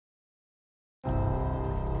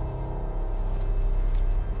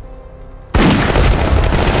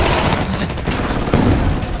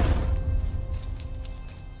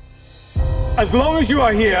As long as you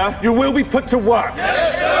are here, you will be put to work.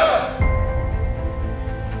 Yes, sir!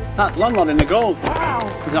 That long one in the goal. Wow.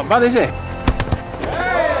 He's not bad, is he?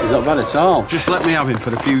 He's not bad at all. Just let me have him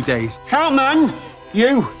for a few days. Trautmann,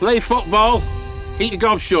 you play football. Keep your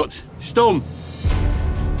gob shut. Stum.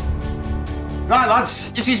 Right,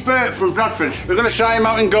 lads, this is Bert from Bradford. We're going to try him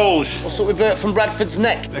out in goals. What's up with Bert from Bradford's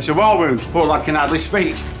neck? It's a war wound. Poor lad can hardly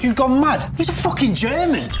speak. You've gone mad. He's a fucking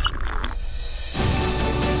German.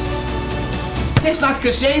 This lad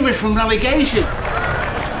could save us from relegation.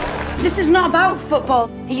 This is not about football.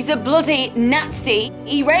 He's a bloody Nazi.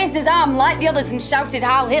 He raised his arm like the others and shouted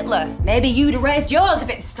Heil Hitler. Maybe you'd have raised yours if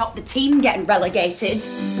it stopped the team getting relegated.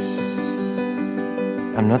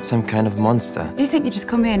 I'm not some kind of monster. You think you just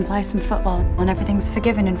come here and play some football and everything's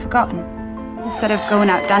forgiven and forgotten? Instead of going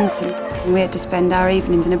out dancing, we had to spend our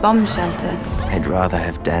evenings in a bomb shelter. I'd rather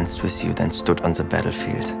have danced with you than stood on the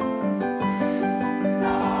battlefield.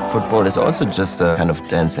 Football is also just a kind of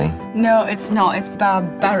dancing. No, it's not. It's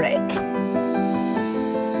barbaric.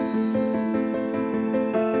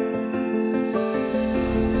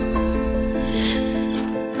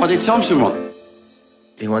 What did Thompson want?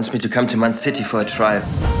 He wants me to come to Man City for a trial.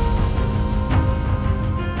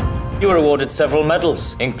 You were awarded several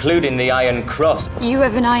medals, including the Iron Cross. You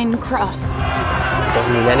have an Iron Cross. It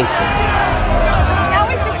doesn't mean anything. How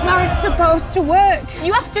is this marriage supposed to work?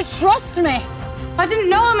 You have to trust me. I didn't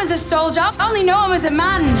know him as a soldier. I only know him as a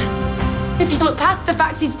man. If you look past the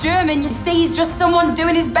fact he's German, you'd see he's just someone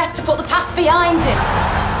doing his best to put the past behind him.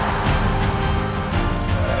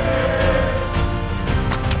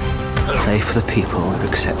 Play for the people who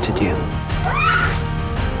accepted you.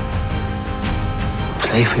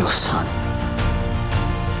 Play for your son.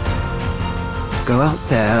 Go out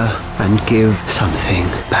there and give something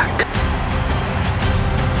back.